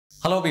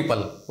Hello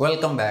people,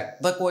 welcome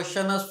back. The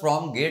question is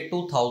from GATE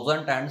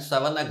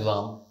 2007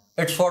 exam.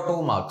 It's for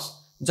 2 marks.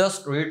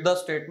 Just read the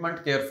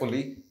statement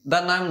carefully,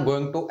 then I'm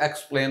going to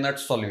explain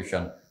its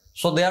solution.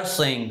 So they are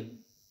saying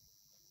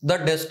the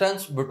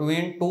distance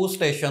between two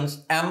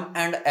stations M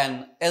and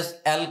N is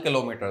L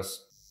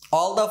kilometers.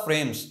 All the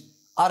frames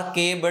are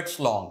K bits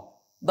long.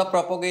 The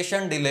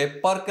propagation delay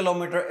per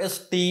kilometer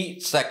is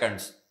T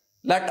seconds.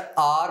 Let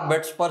R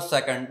bits per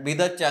second be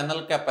the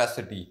channel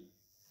capacity.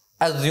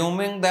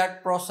 Assuming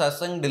that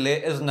processing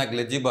delay is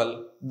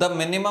negligible, the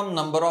minimum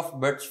number of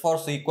bits for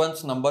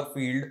sequence number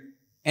field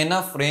in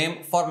a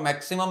frame for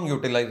maximum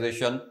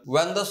utilization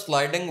when the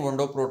sliding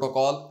window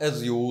protocol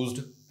is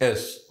used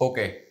is.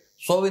 Okay,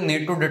 so we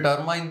need to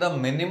determine the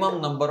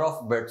minimum number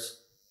of bits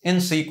in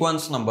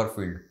sequence number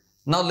field.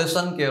 Now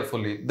listen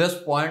carefully,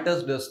 this point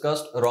is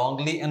discussed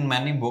wrongly in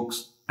many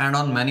books and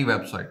on many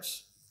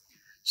websites.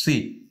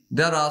 See,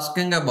 they are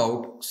asking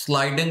about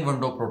sliding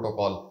window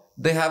protocol.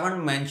 They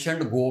haven't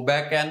mentioned go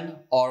back N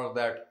or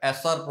that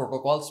SR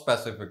protocol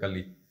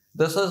specifically.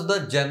 This is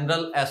the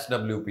general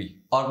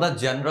SWP or the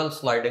general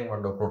sliding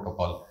window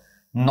protocol.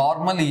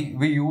 Normally,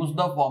 we use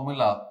the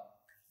formula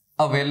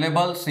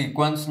available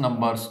sequence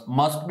numbers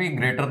must be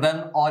greater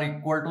than or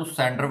equal to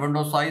sender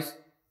window size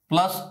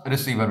plus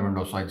receiver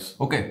window size.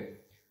 Okay.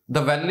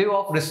 The value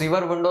of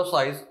receiver window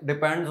size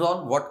depends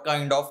on what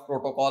kind of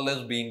protocol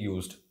is being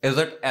used. Is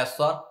it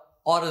SR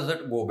or is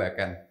it go back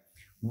N?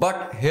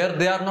 But here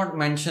they are not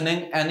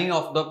mentioning any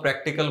of the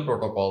practical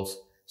protocols.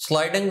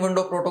 Sliding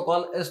window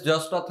protocol is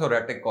just a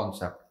theoretic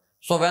concept.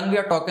 So when we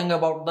are talking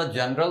about the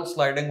general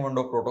sliding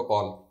window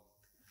protocol,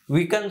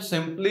 we can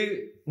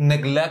simply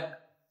neglect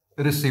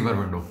receiver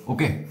window.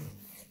 Okay.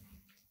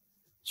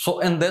 So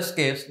in this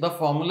case, the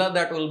formula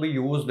that will be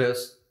used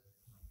is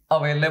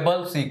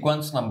available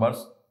sequence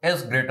numbers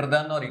is greater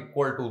than or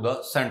equal to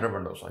the sender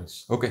window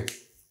size. Okay.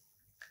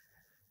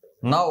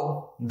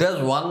 Now, there's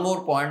one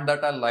more point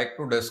that I'd like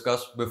to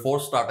discuss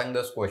before starting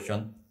this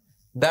question.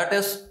 That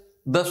is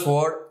this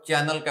word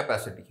channel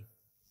capacity.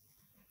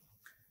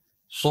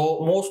 So,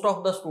 most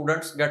of the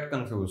students get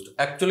confused.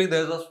 Actually,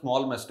 there's a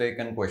small mistake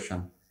in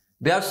question.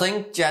 They are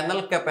saying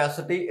channel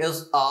capacity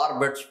is R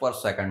bits per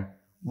second.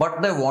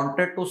 But they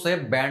wanted to say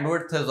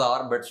bandwidth is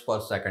R bits per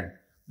second.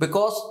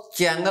 Because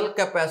channel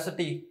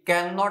capacity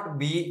cannot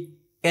be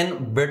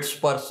in bits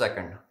per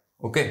second.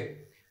 Okay.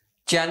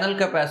 Channel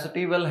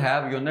capacity will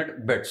have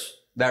unit bits.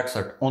 That's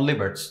it, only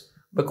bits.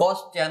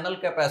 Because channel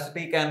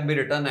capacity can be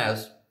written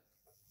as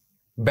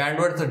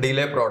bandwidth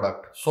delay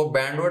product. So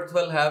bandwidth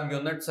will have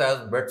units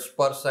as bits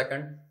per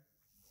second.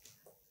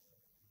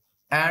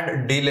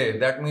 And delay,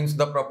 that means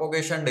the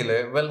propagation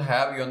delay, will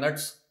have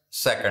units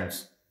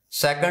seconds.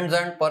 Seconds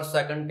and per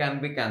second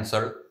can be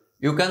cancelled.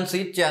 You can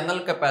see channel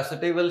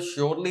capacity will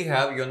surely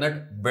have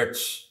unit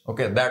bits.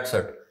 Okay, that's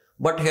it.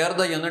 But here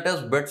the unit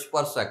is bits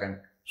per second.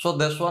 So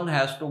this one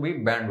has to be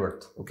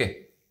bandwidth.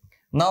 Okay.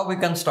 Now we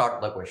can start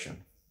the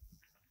question.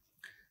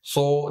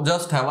 So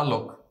just have a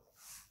look.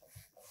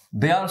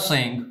 They are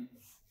saying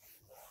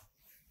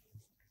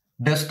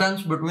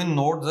distance between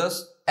nodes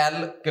is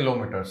L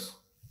kilometers.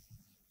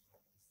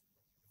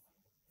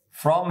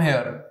 From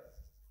here,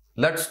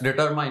 let's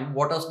determine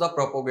what is the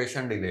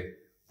propagation delay.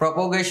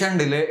 Propagation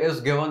delay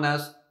is given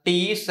as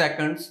T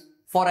seconds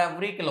for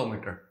every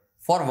kilometer.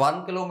 For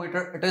 1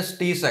 kilometer, it is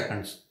T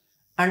seconds.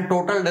 And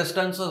total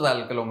distance is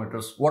L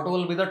kilometers. What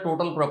will be the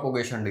total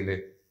propagation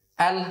delay?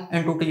 L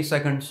into T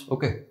seconds.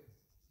 Okay.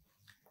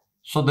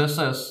 So this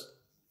is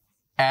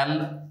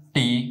LT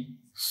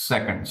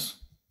seconds.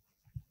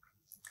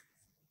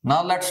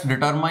 Now let's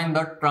determine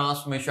the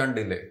transmission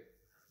delay.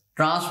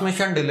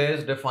 Transmission delay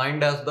is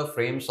defined as the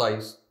frame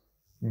size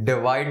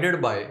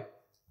divided by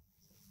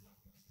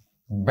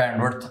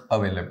bandwidth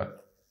available.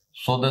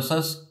 So this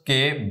is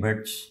K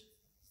bits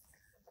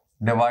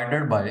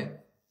divided by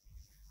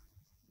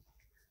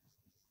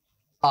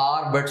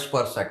R bits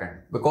per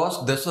second,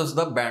 because this is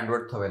the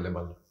bandwidth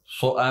available.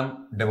 So I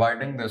am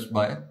dividing this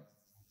by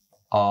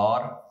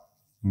R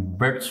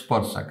bits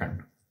per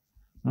second.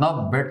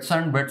 Now bits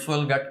and bits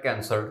will get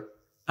cancelled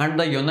and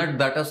the unit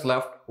that is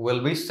left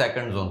will be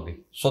seconds only.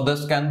 So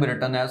this can be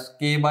written as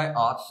K by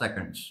R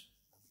seconds.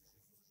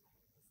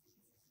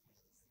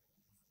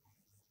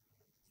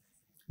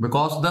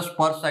 Because this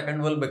per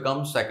second will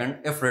become second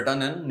if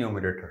written in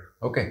numerator.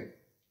 Okay.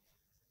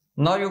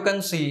 Now you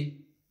can see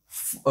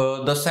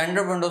the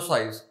sender window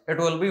size, it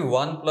will be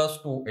 1 plus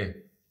 2a.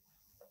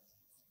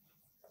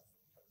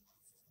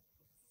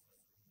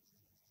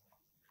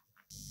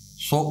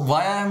 So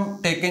why I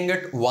am taking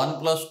it 1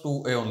 plus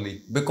 2a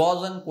only?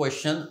 Because in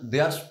question they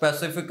are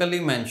specifically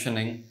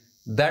mentioning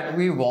that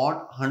we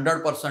want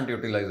 100%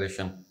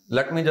 utilization.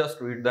 Let me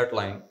just read that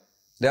line.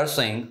 They are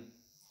saying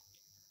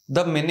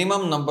the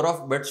minimum number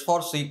of bits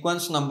for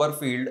sequence number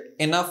field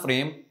in a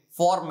frame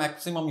for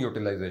maximum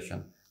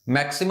utilization.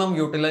 Maximum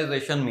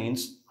utilization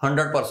means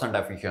 100%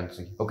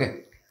 efficiency.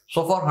 Okay.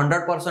 So for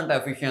 100%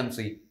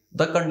 efficiency,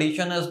 the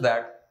condition is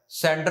that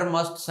sender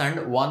must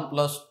send 1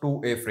 plus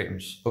 2a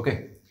frames.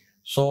 Okay.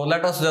 So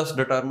let us just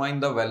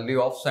determine the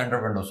value of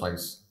sender window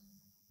size.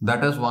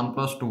 that is 1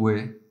 plus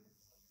 2a,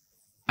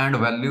 and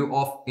value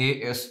of a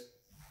is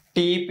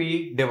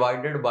Tp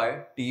divided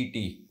by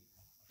Tt.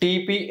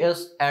 Tp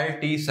is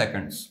Lt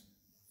seconds.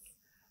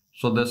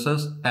 So this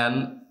is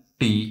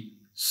Lt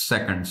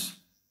seconds.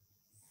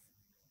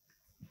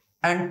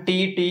 And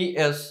Tt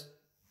is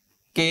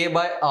K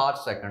by R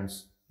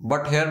seconds.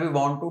 But here we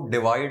want to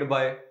divide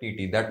by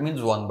Tt. That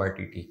means 1 by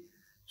Tt.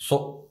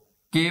 So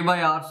K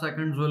by R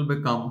seconds will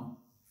become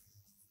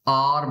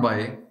R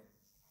by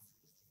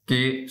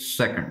K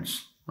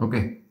seconds.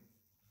 Okay.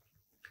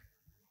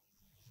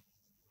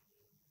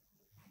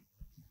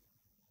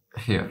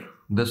 Here,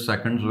 this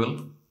seconds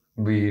will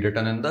be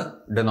written in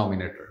the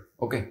denominator.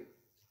 Okay.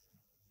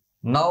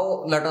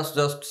 Now let us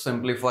just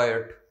simplify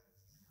it.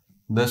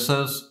 This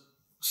is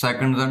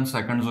seconds and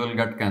seconds will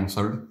get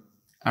cancelled.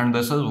 And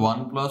this is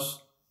 1 plus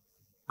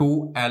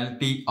 2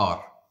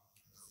 LTR.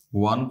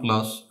 1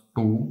 plus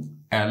 2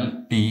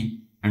 LT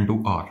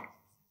into R.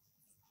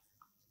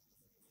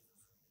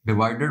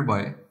 Divided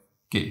by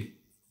K.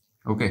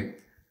 Okay.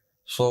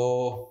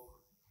 So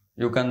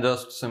you can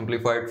just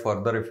simplify it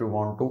further if you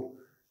want to.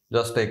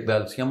 Just take the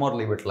LCM or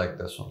leave it like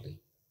this only.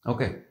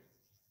 Okay.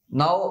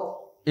 Now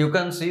you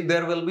can see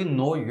there will be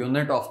no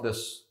unit of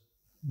this.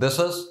 This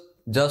is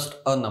just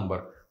a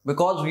number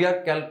because we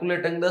are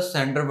calculating the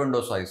center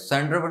window size.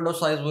 Center window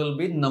size will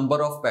be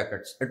number of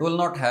packets. It will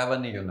not have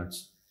any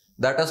units.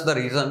 That is the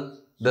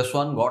reason this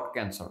one got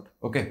cancelled.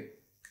 Okay.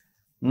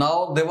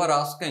 Now they were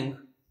asking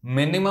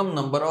minimum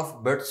number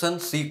of bits in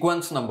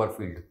sequence number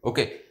field.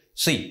 Okay.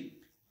 See,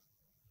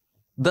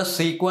 the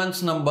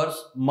sequence numbers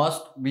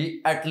must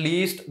be at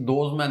least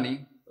those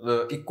many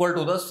equal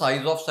to the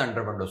size of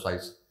center window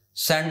size.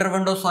 Center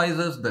window size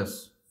is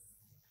this.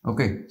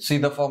 Okay. See,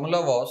 the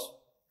formula was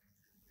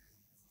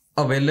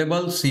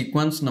available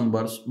sequence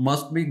numbers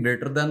must be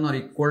greater than or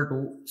equal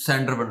to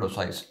center window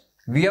size.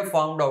 We have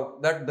found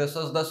out that this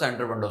is the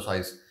center window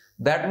size.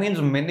 That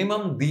means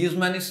minimum these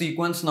many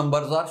sequence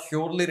numbers are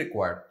surely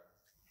required.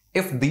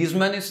 If these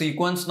many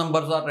sequence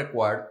numbers are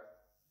required,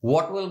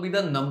 what will be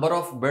the number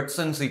of bits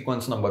in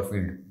sequence number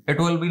field? It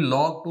will be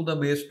log to the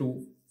base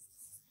 2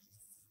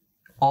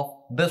 of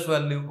this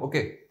value.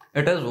 Okay.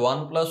 It is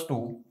 1 plus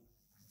 2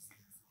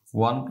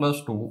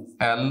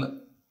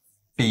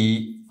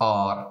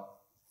 LTR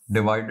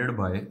divided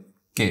by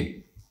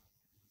K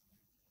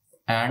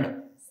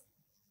and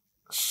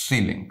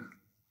C-link.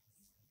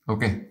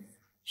 Okay.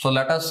 So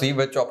let us see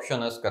which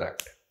option is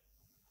correct.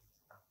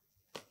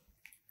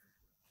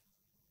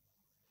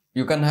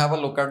 You can have a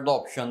look at the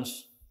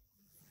options.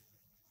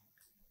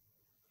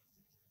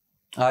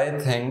 I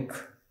think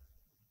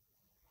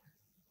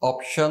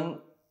option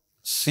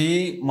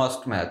C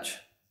must match.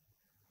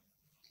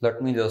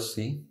 Let me just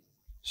see.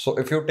 So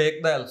if you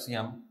take the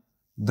LCM,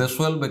 this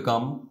will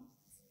become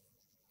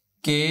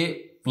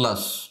K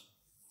plus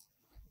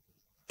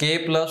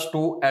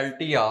 2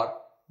 LTR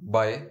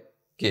by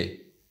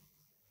K.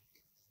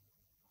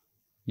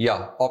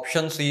 Yeah,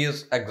 option C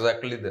is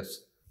exactly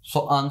this.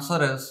 So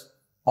answer is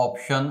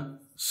option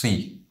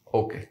C.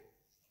 Okay.